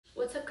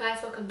What's up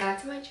guys, welcome back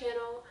to my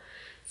channel.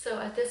 So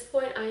at this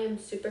point I am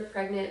super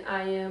pregnant.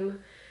 I am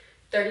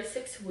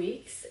 36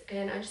 weeks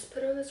and I just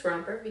put on this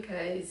romper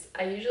because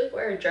I usually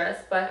wear a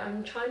dress, but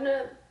I'm trying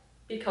to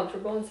be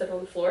comfortable and sit on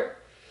the floor.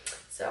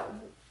 So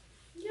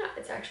yeah,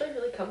 it's actually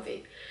really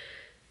comfy.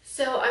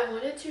 So I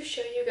wanted to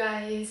show you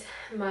guys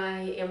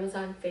my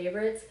Amazon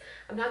favorites.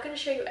 I'm not going to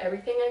show you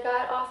everything I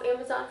got off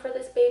Amazon for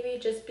this baby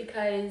just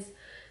because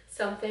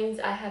some things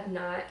I have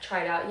not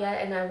tried out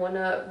yet and I want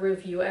to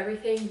review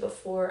everything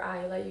before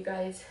I let you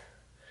guys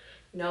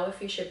know if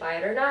you should buy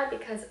it or not,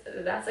 because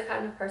that's the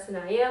kind of person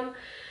I am.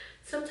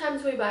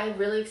 Sometimes we buy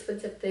really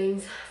expensive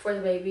things for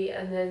the baby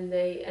and then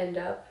they end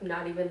up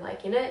not even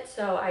liking it,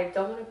 so I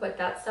don't want to put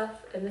that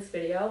stuff in this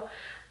video.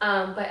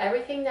 But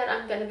everything that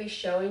I'm going to be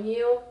showing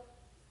you,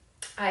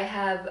 I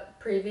have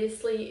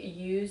previously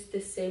used the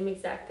same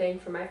exact thing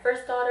for my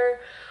first daughter,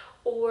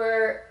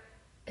 or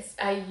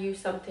I use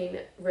something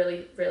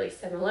really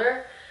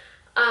similar.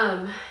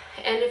 And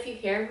if you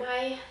hear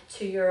my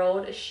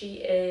 2-year-old, she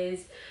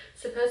is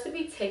supposed to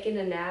be taking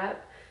a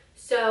nap.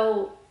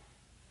 So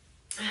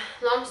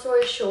long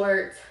story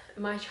short,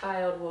 my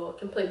child will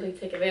completely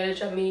take advantage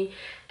of me,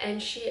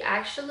 and she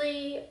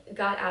actually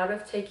got out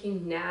of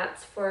taking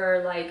naps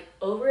for like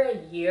over a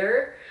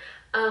year.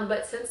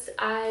 But since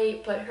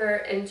I put her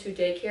into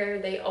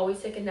daycare, they always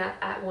take a nap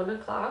at 1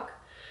 o'clock.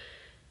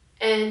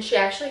 And she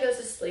actually goes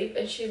to sleep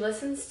and she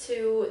listens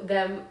to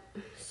them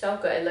so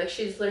good. Like,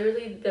 she's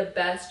literally the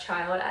best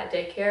child at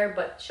daycare,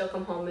 but she'll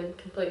come home and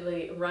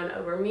completely run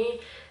over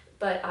me.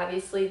 But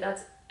obviously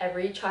that's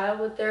every child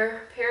with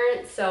their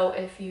parents. So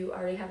if you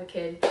already have a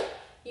kid,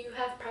 you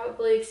have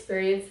probably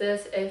experienced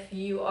this. If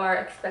you are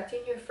expecting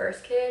your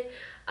first kid,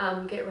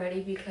 get ready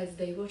because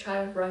they will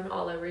try to run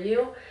all over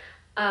you.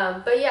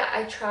 But yeah,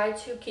 I try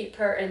to keep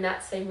her in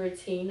that same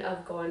routine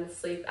of going to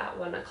sleep at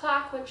 1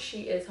 o'clock when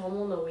she is home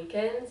on the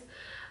weekends.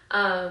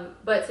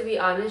 But to be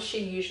honest, she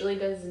usually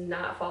does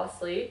not fall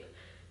asleep,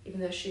 even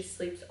though she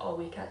sleeps all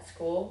week at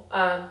school.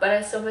 But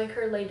I still make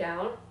her lay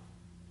down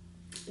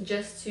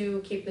just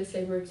to keep the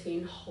same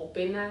routine,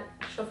 hoping that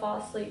she'll fall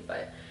asleep,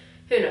 but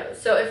who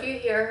knows. So if you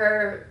hear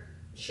her,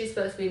 she's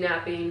supposed to be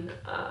napping,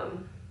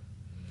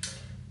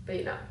 but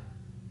you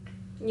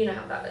know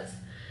how that is.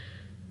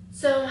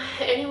 So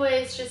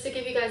anyways, just to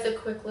give you guys a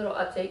quick little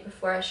update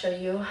before I show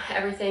you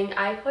everything,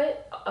 I put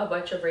a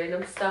bunch of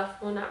random stuff,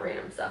 well, not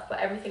random stuff, but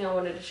everything I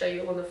wanted to show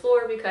you on the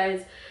floor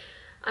because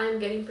I'm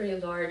getting pretty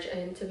large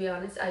and to be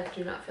honest, I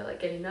do not feel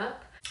like getting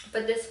up.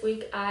 But this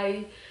week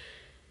I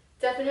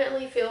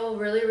definitely feel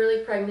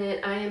really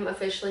pregnant. I am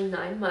officially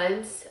 9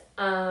 months.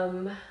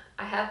 I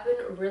have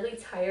been really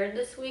tired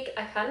this week.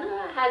 I kind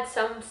of had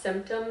some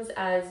symptoms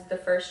as the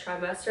first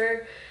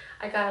trimester.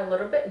 I got a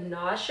little bit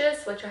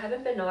nauseous, which I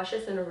haven't been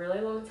nauseous in a really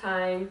long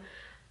time.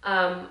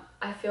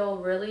 I feel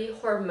really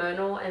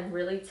hormonal and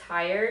really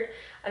tired.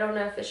 I don't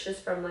know if it's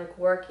just from like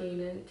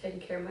working and taking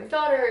care of my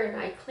daughter, and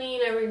I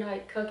clean every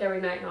night, cook every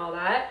night and all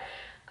that.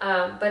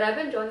 But I've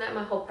been doing that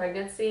my whole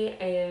pregnancy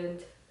and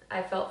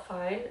I felt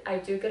fine. I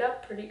do get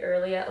up pretty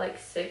early at like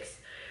 6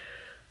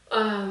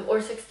 or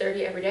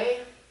 6:30 every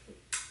day.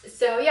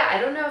 So yeah, I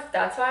don't know if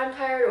that's why I'm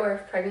tired or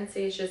if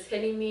pregnancy is just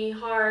hitting me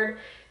hard.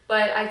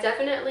 But I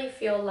definitely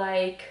feel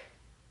like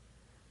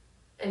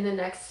in the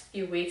next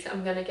few weeks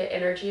I'm gonna get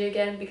energy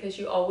again, because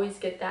you always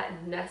get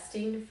that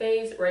nesting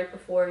phase right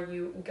before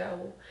you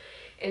go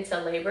into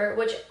labor,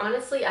 which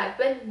honestly I've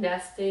been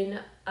nesting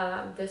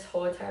this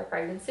whole entire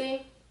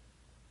pregnancy,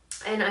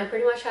 and I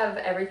pretty much have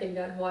everything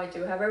done. Well, I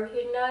do have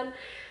everything done,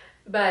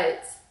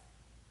 but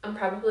I'm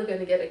probably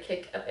gonna get a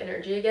kick of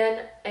energy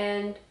again.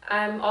 And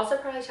I'm also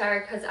probably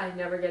tired because I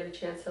never get a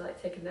chance to like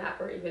take a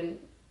nap or even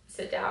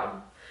sit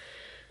down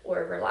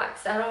or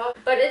relax at all.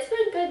 But it's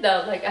been good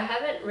though. Like, I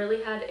haven't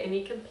really had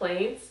any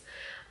complaints.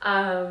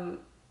 I'm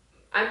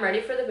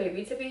ready for the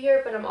baby to be here,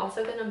 but I'm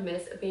also gonna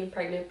miss being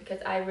pregnant because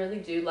I really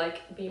do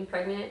like being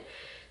pregnant.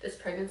 This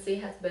pregnancy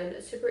has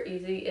been super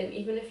easy, and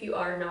even if you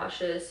are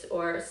nauseous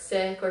or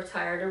sick or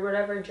tired or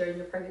whatever during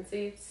your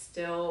pregnancy, it's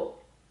still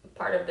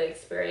part of the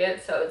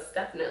experience, so it's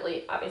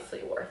definitely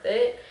obviously worth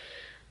it.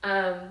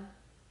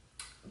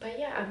 But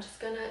yeah, I'm just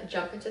gonna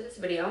jump into this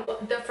video.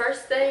 The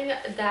first thing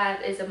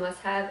that is a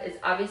must-have is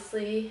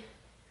obviously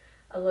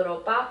a little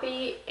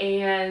boppy,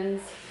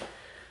 and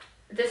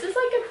this is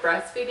like a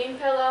breastfeeding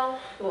pillow.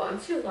 Well, I'm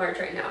too large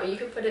right now. You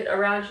can put it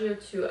around you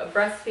to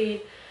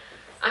breastfeed.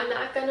 I'm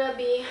not gonna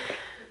be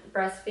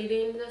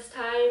breastfeeding this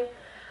time,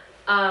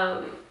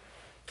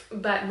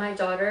 but my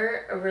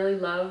daughter really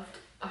loved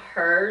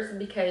hers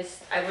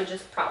because I would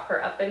just prop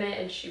her up in it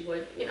and she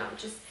would,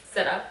 just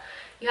sit up.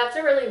 You have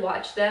to really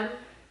watch them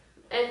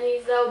in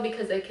these though,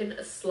 because they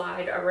can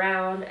slide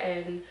around,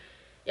 and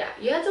yeah,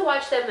 you have to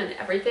watch them and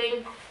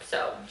everything.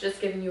 So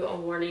just giving you a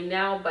warning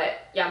now. But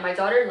yeah, my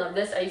daughter loved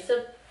this. I used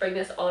to bring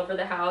this all over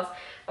the house.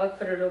 I would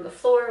put it on the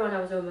floor when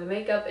I was doing my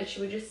makeup, and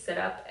she would just sit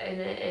up in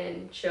it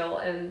and chill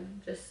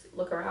and just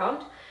look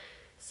around.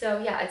 So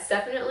yeah, it's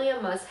definitely a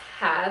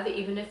must-have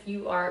even if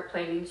you are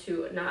planning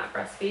to not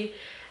breastfeed.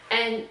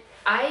 And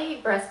I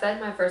breastfed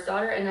my first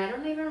daughter, and I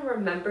don't even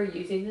remember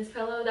using this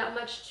pillow that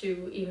much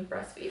to even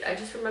breastfeed. I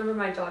just remember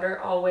my daughter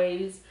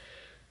always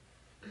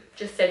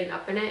just sitting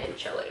up in it and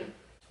chilling.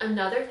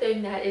 Another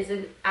thing that is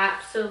an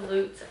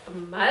absolute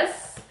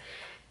must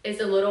is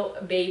a little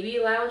baby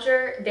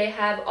lounger. They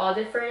have all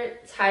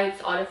different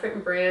types, all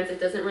different brands. It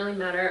doesn't really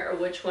matter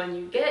which one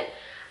you get.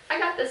 I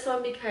got this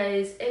one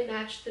because it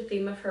matched the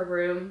theme of her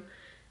room.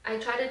 I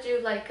try to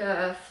do like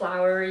a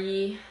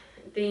flowery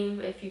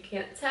theme, if you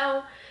can't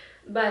tell,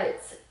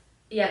 but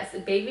yes,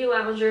 baby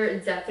lounger,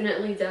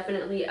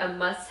 definitely a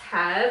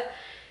must-have.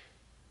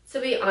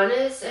 To be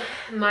honest,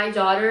 my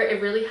daughter,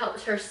 it really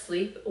helped her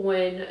sleep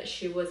when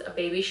she was a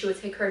baby. She would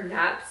take her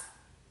naps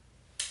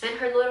in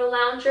her little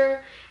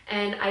lounger,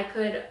 and I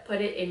could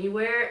put it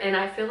anywhere, and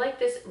I feel like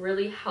this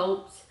really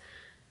helped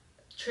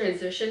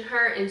transition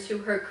her into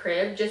her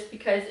crib, just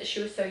because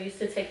she was so used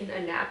to taking a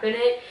nap in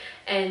it,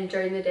 and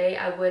during the day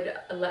I would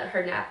let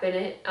her nap in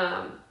it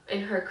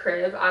in her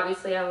crib.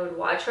 Obviously I would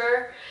watch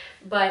her,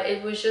 but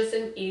it was just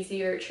an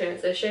easier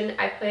transition.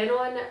 I plan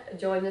on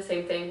doing the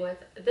same thing with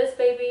this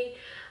baby.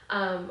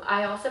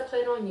 I also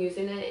plan on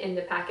using it in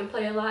the pack and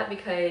play a lot,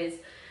 because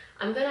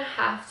I'm gonna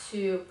have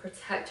to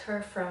protect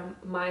her from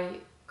my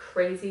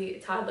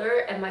crazy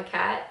toddler and my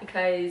cat,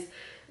 because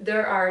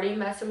they're already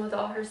messing with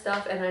all her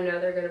stuff, and I know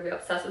they're gonna be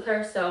obsessed with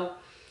her. So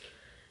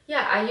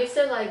yeah, I used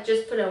to like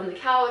just put it on the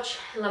couch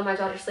and let my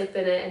daughter sleep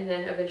in it, and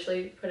then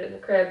eventually put it in the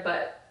crib,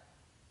 but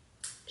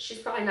she's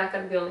probably not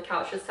gonna be on the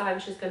couch this time.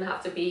 She's gonna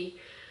have to be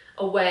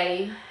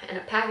away in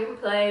a pack and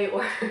play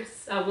or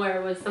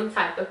somewhere with some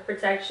type of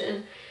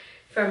protection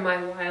from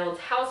my wild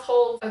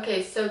household.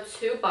 Okay, so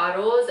 2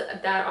 bottles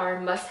that are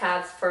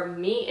must-haves for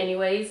me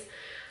anyways.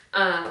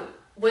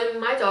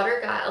 When my daughter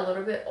got a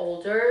little bit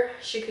older,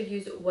 she could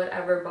use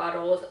whatever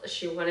bottles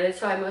she wanted,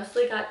 so I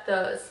mostly got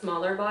the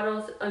smaller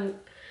bottles.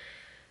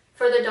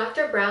 For the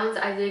Dr. Brown's,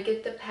 I did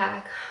get the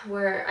pack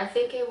where I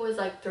think it was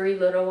like 3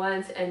 little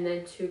ones and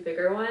then 2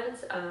 bigger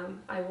ones.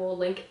 I will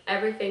link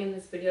everything in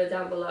this video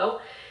down below,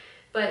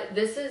 but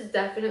this is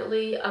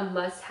definitely a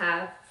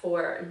must-have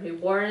for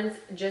newborns,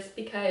 just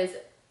because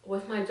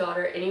with my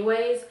daughter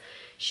anyways,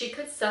 she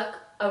could suck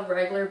a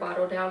regular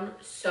bottle down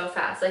so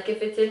fast. Like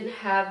if it didn't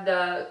have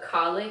the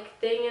colic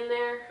thing in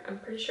there, I'm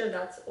pretty sure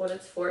that's what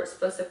it's for. It's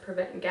supposed to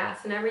prevent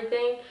gas and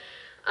everything.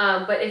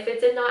 But if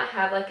it did not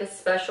have like a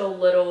special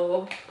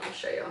little, I'll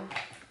show you,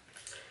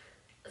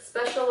 a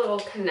special little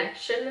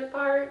connection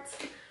part,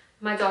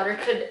 my daughter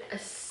could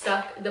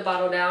suck the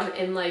bottle down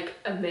in like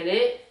a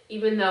minute,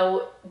 even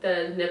though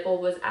the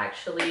nipple was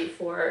actually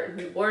for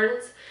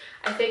newborns.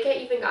 I think I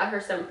even got her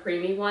some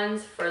preemie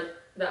ones for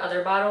the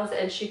other bottles,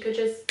 and she could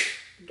just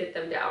get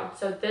them down.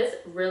 So this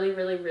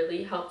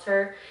really helped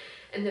her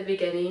in the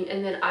beginning,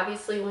 and then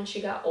obviously when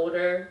she got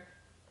older,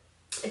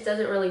 it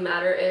doesn't really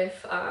matter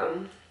if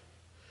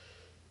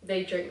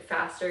they drink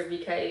faster,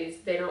 because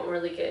they don't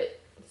really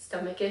get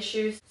stomach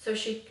issues. So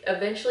she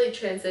eventually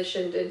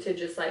transitioned into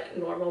just like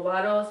normal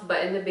bottles,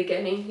 but in the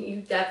beginning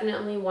you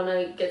definitely want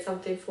to get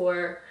something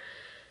for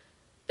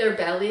their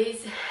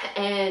bellies.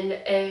 And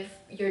if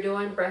you're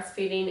doing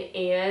breastfeeding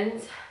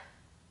and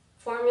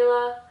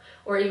formula,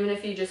 or even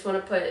if you just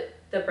want to put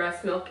the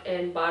breast milk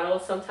in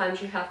bottles,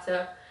 sometimes you have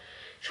to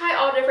try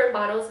all different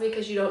bottles,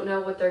 because you don't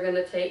know what they're going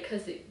to take,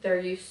 because they're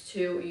used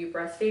to you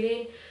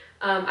breastfeeding.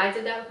 I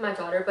did that with my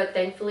daughter, but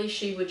thankfully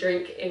she would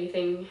drink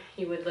anything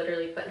you would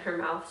literally put in her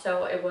mouth,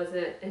 so it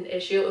wasn't an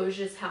issue. It was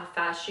just how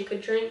fast she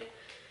could drink.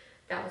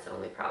 That was the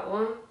only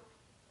problem.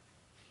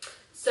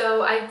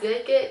 So I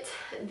did get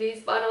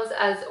these bottles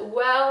as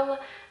well,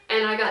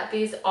 and I got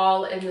these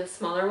all in the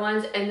smaller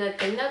ones. And the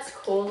thing that's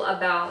cool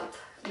about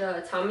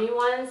the tummy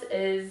ones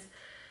is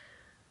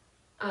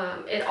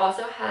it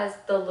also has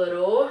the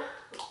little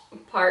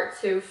part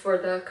too for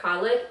the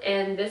colic,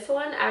 and this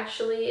one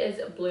actually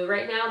is blue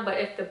right now, but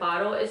if the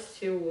bottle is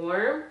too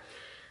warm,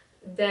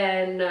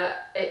 then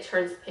it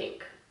turns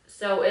pink.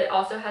 So it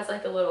also has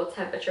like a little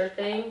temperature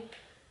thing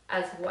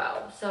as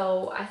well.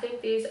 So I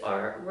think these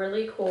are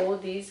really cool.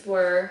 These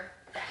were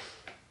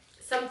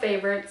some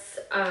favorites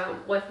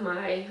with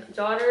my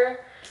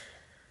daughter.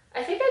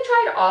 I think I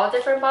tried all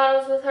different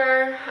bottles with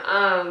her.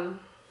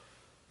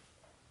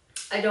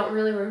 I don't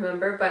really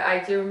remember, but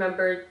I do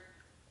remember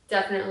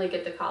definitely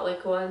get the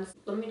colic ones.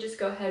 Let me just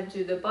go ahead and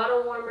do the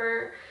bottle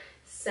warmer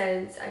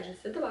since I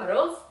just did the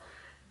bottles.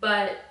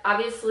 But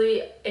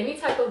obviously any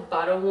type of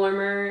bottle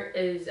warmer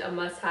is a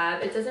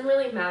must-have. It doesn't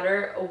really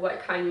matter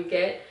what kind you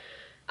get.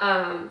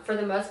 For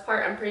the most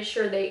part, I'm pretty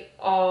sure they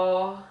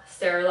all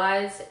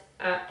sterilize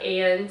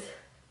and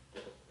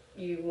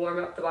you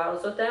warm up the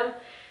bottles with them.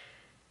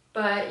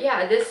 But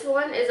yeah, this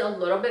one is a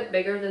little bit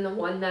bigger than the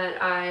one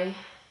that I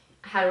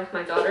had with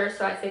my daughter,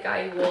 so I think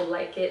I will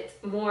like it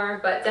more.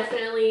 But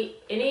definitely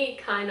any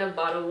kind of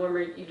bottle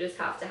warmer you just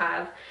have to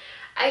have.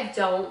 I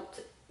don't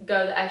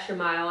go the extra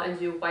mile and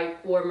do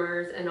wipe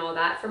warmers and all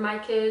that for my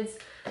kids.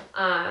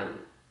 I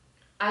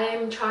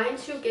am trying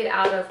to get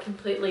out of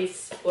completely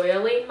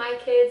spoiling my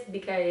kids,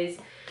 because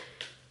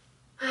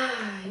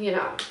you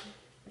know,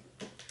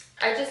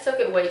 I just took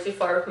it way too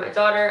far with my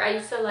daughter. I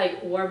used to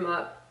like warm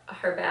up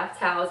her bath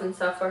towels and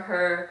stuff for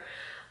her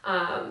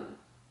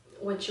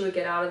when she would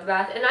get out of the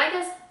bath, and I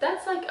guess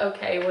that's like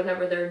okay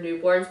whenever they're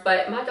newborns,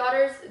 but my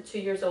daughter's 2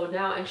 years old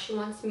now and she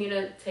wants me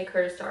to take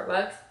her to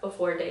Starbucks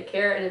before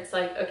daycare, and it's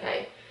like,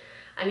 okay,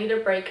 I need to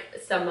break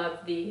some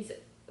of these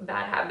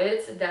bad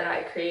habits that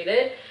I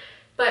created.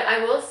 But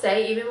I will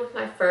say, even with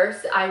my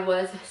first, I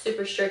was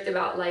super strict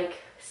about like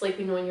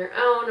sleeping on your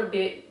own,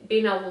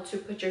 being able to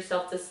put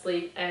yourself to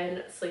sleep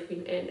and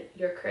sleeping in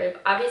your crib.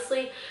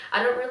 Obviously,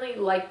 I don't really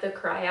like the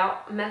cry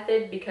out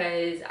method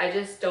because I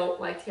just don't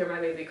like to hear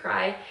my baby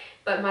cry.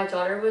 But my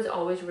daughter was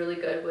always really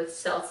good with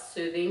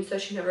self-soothing, so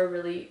she never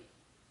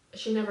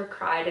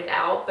cried it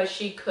out, but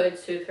she could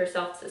soothe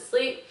herself to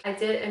sleep. I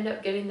did end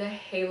up getting the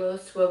Halo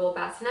swivel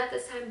bassinet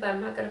this time, but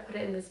I'm not going to put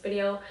it in this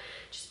video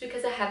just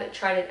because I haven't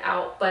tried it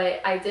out.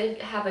 But I did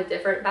have a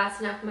different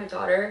bassinet for my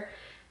daughter,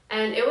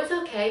 and it was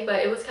okay, but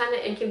it was kind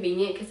of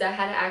inconvenient because I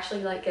had to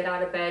actually like get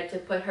out of bed to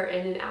put her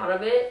in and out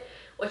of it,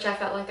 which I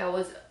felt like I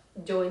was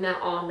doing that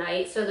all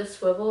night. So the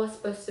swivel is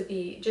supposed to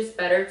be just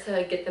better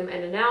to get them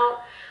in and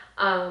out.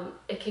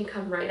 It can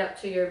come right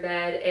up to your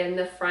bed, and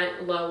the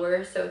front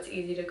lower, so it's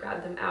easy to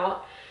grab them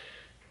out.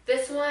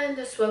 This one,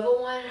 the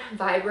swivel one,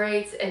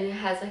 vibrates and it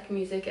has like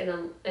music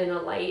and a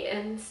light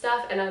and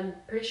stuff, and I'm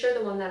pretty sure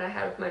the one that I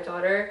had with my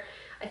daughter,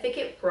 I think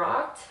it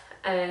rocked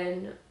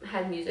and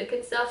had music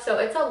and stuff, so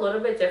it's a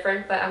little bit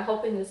different, but I'm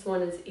hoping this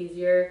one is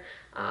easier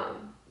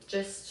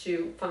just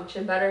to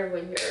function better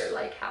when you're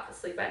like half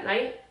asleep at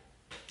night.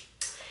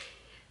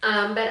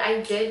 But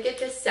I did get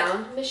this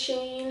sound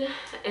machine,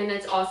 and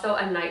it's also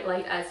a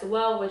nightlight as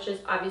well, which is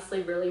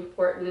obviously really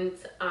important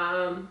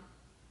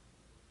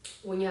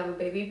when you have a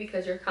baby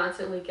because you're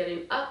constantly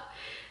getting up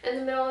in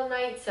the middle of the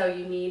night, so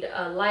you need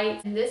a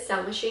light. And this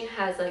sound machine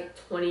has like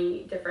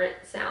 20 different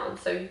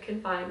sounds, so you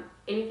can find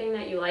anything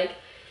that you like,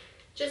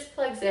 just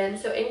plugs in.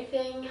 So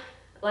anything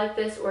like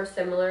this or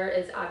similar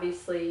is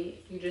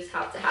obviously, you just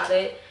have to have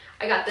it.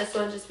 I got this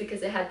one just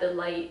because it had the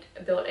light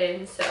built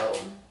in, so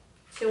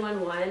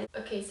 2-in-1.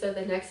 Okay, so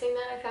the next thing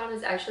that I found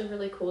is actually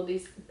really cool,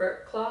 these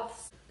burp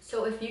cloths.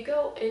 So if you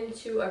go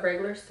into a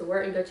regular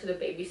store and go to the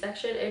baby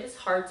section, it is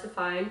hard to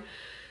find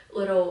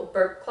little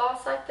burp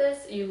cloths like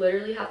this. You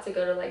literally have to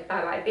go to like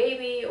Bye Bye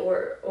Baby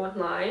or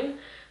online.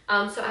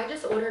 So I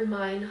just ordered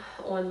mine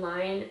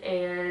online,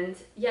 and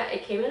yeah,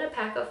 it came in a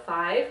pack of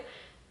 5,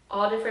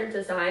 all different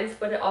designs,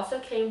 but it also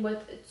came with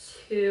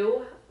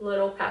 2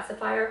 little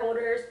pacifier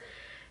holders.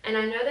 And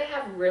I know they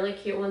have really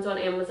cute ones on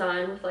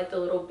Amazon with like the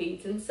little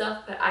beads and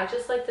stuff, but I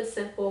just like the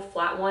simple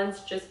flat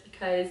ones just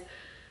because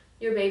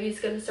your baby's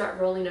going to start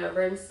rolling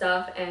over and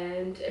stuff,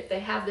 and if they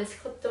have this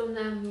clipped on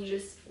them, you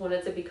just want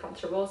it to be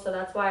comfortable. So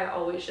that's why I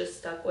always just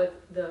stuck with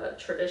the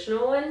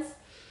traditional ones.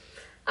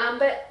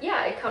 But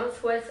yeah, it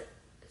comes with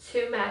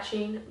 2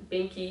 matching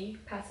Binky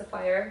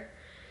pacifier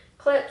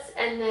clips,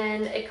 and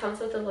then it comes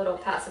with a little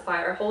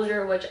pacifier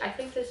holder, which I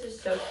think this is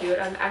so cute.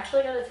 I'm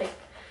actually going to take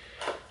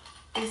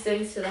these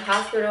things to the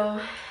hospital,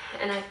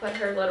 and I put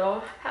her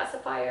little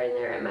pacifier in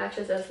there. It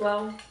matches as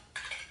well.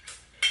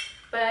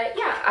 But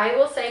yeah, I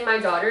will say my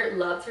daughter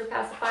loves her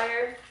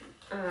pacifier,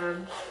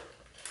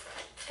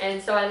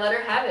 and so I let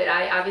her have it.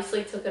 I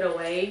obviously took it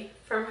away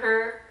from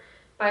her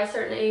by a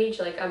certain age.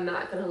 Like, I'm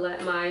not gonna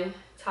let my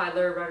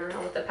toddler run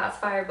around with the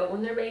pacifier, but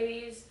when they're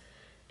babies,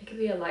 it could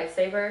be a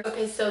lifesaver.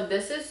 Okay, so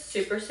this is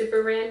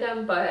super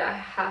random, but I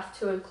have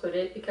to include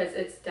it because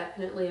it's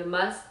definitely a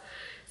must.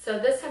 So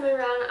this time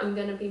around, I'm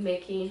going to be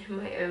making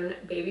my own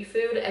baby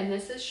food, and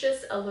this is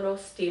just a little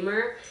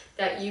steamer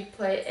that you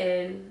put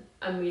in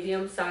a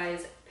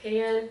medium-sized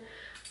pan,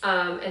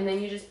 and then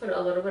you just put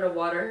a little bit of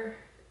water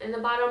in the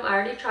bottom. I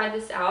already tried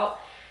this out,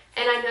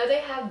 and I know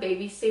they have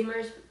baby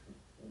steamers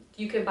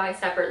you could buy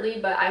separately,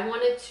 but I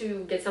wanted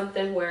to get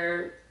something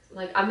where,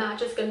 like, I'm not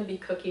just going to be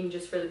cooking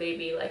just for the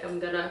baby. Like,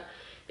 I'm going to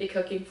be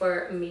cooking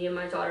for me and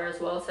my daughter as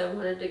well, so I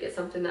wanted to get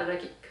something that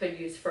I could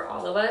use for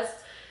all of us.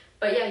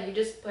 But yeah, you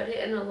just put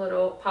it in a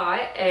little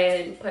pot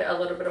and put a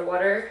little bit of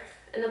water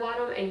in the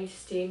bottom, and you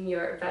steam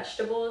your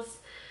vegetables.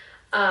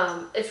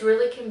 It's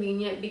really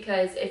convenient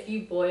because if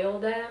you boil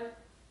them,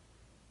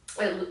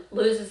 it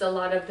loses a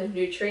lot of the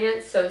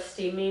nutrients, so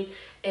steaming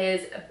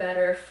is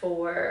better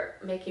for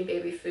making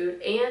baby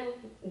food and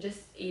just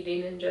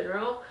eating in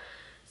general.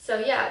 So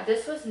yeah,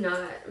 this was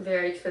not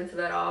very expensive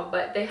at all,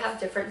 but they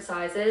have different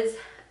sizes,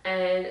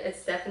 and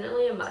it's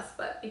definitely a must,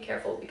 but be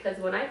careful because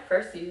when I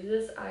first used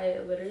this, I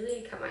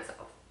literally cut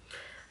myself.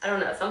 I don't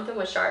know, something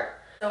was sharp.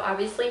 So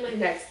obviously my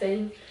next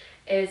thing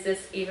is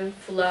this Even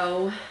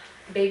Flow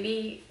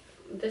baby.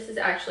 This is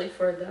actually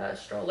for the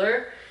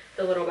stroller,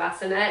 the little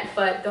bassinet,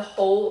 but the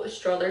whole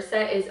stroller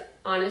set is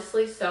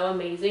honestly so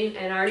amazing.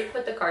 And I already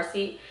put the car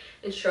seat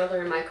and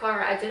stroller in my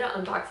car. I did an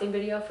unboxing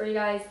video for you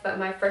guys, but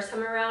my first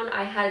time around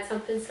I had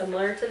something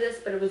similar to this,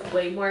 but it was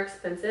way more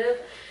expensive,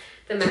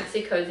 the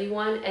Maxi Cozy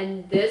one.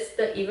 And this,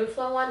 the Even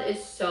Flow one,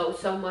 is so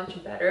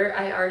much better.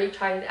 I already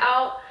tried it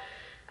out.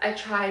 I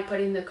tried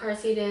putting the car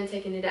seat in,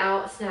 taking it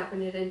out,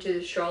 snapping it into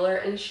the stroller,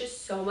 and it's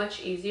just so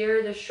much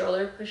easier. The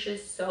stroller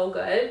pushes so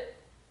good.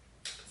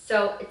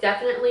 So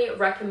definitely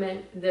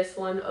recommend this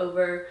one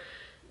over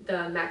the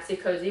Maxi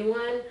Cozy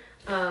one.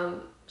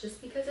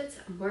 Just because it's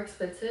more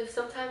expensive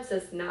sometimes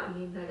does not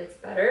mean that it's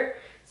better.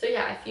 So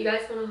yeah, if you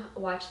guys want to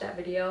watch that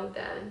video,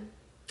 then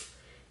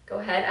go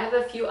ahead. I have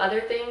a few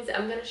other things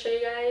I'm going to show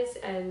you guys,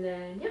 and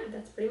then yeah,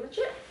 that's pretty much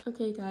it.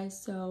 Okay guys,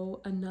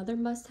 so another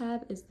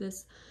must-have is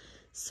this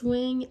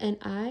swing, and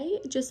I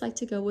just like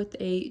to go with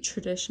a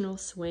traditional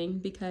swing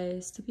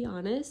because, to be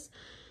honest,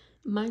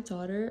 my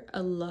daughter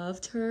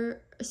loved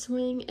her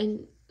swing,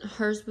 and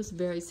hers was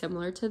very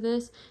similar to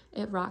this.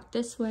 It rocked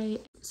this way,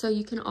 so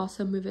you can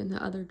also move it in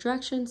the other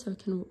direction, so it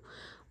can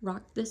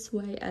rock this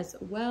way as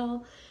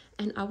well.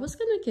 And I was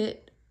gonna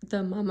get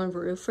the Mama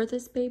Roo for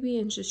this baby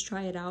and just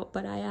try it out,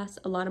 but I asked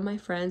a lot of my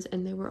friends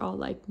and they were all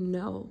like,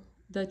 no,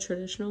 the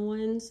traditional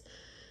ones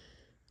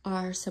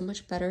are so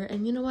much better.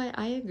 And you know what,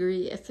 I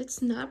agree. If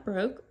it's not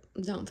broke,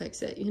 don't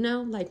fix it, you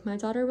know? Like, my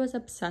daughter was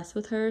obsessed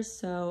with hers,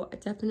 so I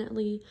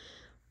definitely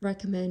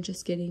recommend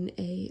just getting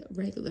a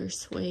regular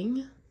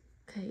swing.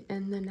 Okay,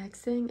 and the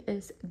next thing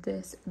is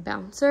this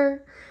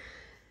bouncer.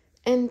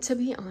 And to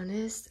be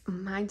honest,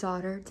 my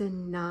daughter did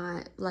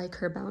not like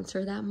her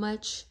bouncer that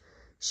much.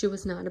 She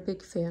was not a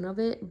big fan of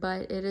it,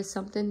 but it is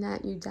something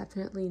that you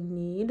definitely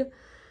need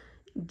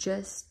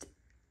just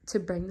to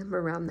bring them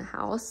around the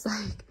house.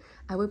 Like,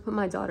 I would put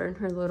my daughter in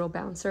her little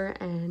bouncer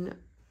and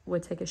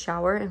would take a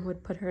shower and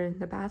would put her in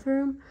the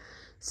bathroom.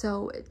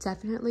 So it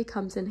definitely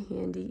comes in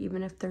handy.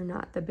 Even if they're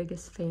not the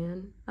biggest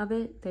fan of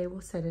it, they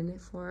will sit in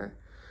it for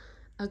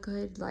a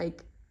good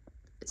like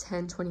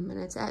 10-20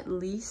 minutes at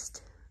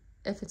least.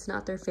 If it's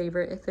not their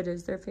favorite, if it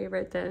is their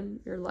favorite, then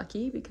you're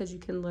lucky because you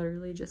can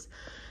literally just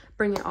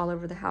bring it all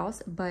over the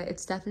house. But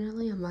it's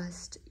definitely a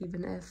must,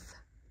 even if,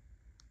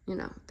 you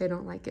know, they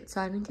don't like it.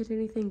 So I didn't get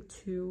anything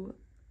too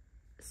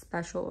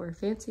special or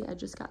fancy. I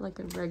just got like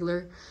a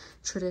regular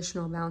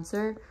traditional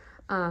bouncer.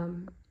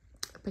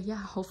 But yeah,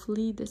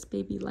 hopefully this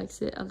baby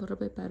likes it a little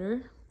bit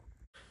better.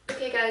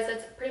 Okay guys,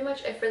 that's pretty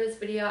much it for this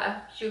video. I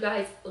hope you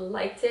guys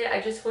liked it. I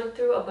just went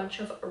through a bunch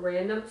of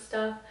random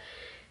stuff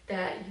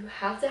that you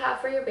have to have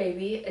for your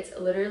baby. It's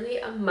literally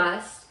a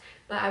must,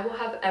 but I will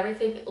have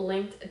everything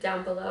linked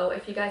down below.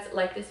 If you guys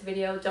like this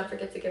video, don't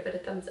forget to give it a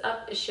thumbs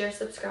up, share,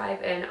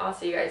 subscribe, and I'll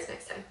see you guys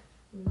next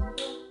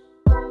time.